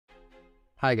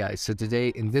Hi guys, so today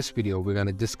in this video we're going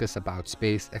to discuss about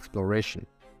space exploration.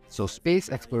 So space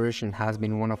exploration has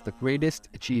been one of the greatest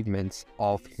achievements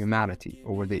of humanity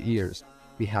over the years.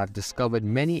 We have discovered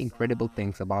many incredible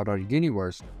things about our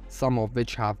universe, some of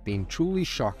which have been truly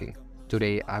shocking.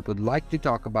 Today I would like to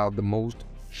talk about the most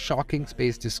shocking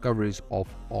space discoveries of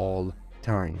all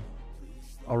time.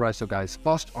 Alright, so guys,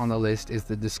 first on the list is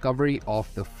the discovery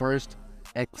of the first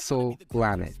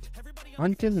exoplanet.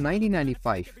 Until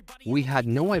 1995, we had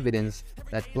no evidence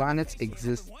that planets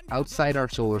exist outside our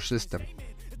solar system.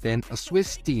 Then a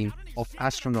Swiss team of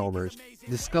astronomers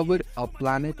discovered a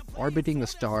planet orbiting a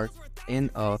star in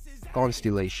a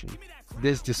constellation.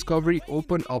 This discovery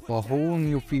opened up a whole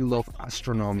new field of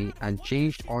astronomy and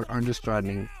changed our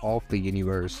understanding of the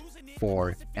universe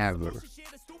forever.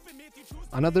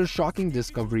 Another shocking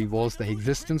discovery was the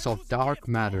existence of dark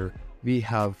matter. We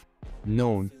have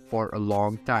known for a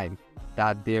long time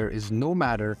that there is no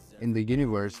matter in the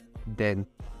universe than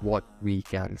what we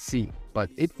can see. But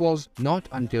it was not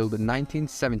until the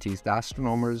 1970s that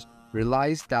astronomers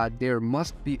realized that there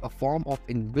must be a form of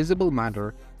invisible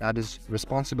matter that is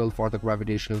responsible for the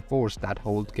gravitational force that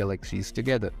holds galaxies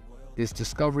together. This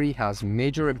discovery has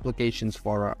major implications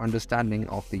for our understanding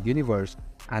of the universe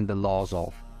and the laws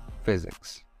of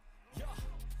physics.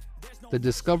 The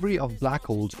discovery of black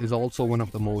holes is also one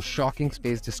of the most shocking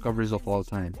space discoveries of all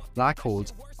time. Black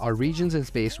holes are regions in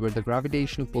space where the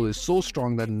gravitational pull is so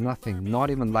strong that nothing, not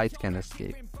even light, can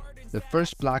escape. The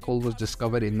first black hole was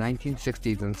discovered in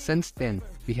 1960s, and since then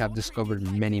we have discovered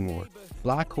many more.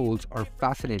 Black holes are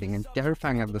fascinating and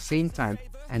terrifying at the same time,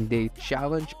 and they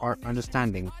challenge our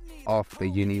understanding of the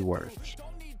universe.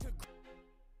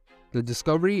 The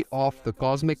discovery of the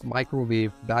cosmic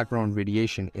microwave background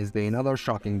radiation is another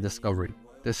shocking discovery.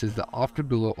 This is the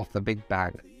afterglow of the Big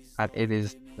Bang, and it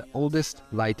is the oldest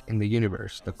light in the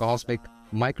universe. The cosmic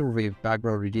microwave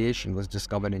background radiation was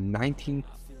discovered in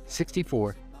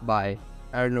 1964 by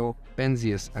Arno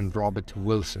Penzias and Robert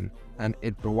Wilson, and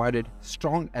it provided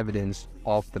strong evidence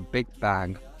of the Big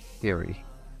Bang theory.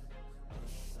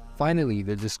 Finally,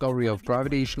 the discovery of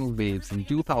gravitational waves in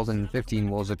 2015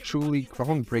 was a truly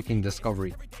groundbreaking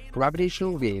discovery.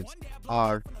 Gravitational waves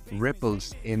are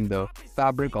ripples in the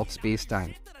fabric of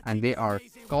space-time, and they are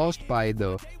caused by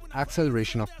the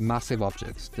acceleration of massive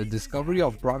objects. The discovery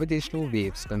of gravitational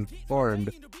waves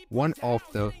confirmed one of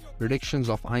the predictions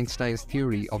of Einstein's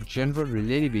theory of general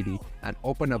relativity and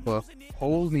opened up a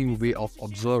whole new way of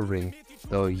observing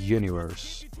the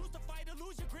universe.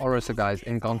 Alright, so guys,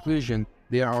 in conclusion,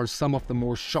 there are some of the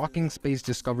most shocking space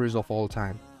discoveries of all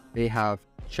time. They have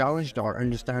challenged our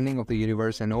understanding of the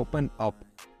universe and opened up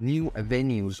new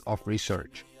avenues of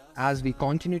research. As we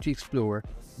continue to explore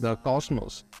the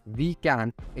cosmos, we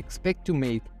can expect to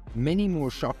make many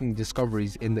more shocking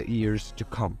discoveries in the years to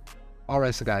come.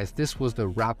 Alright, so guys, this was the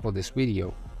wrap for this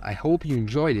video. I hope you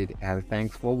enjoyed it, and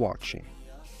thanks for watching.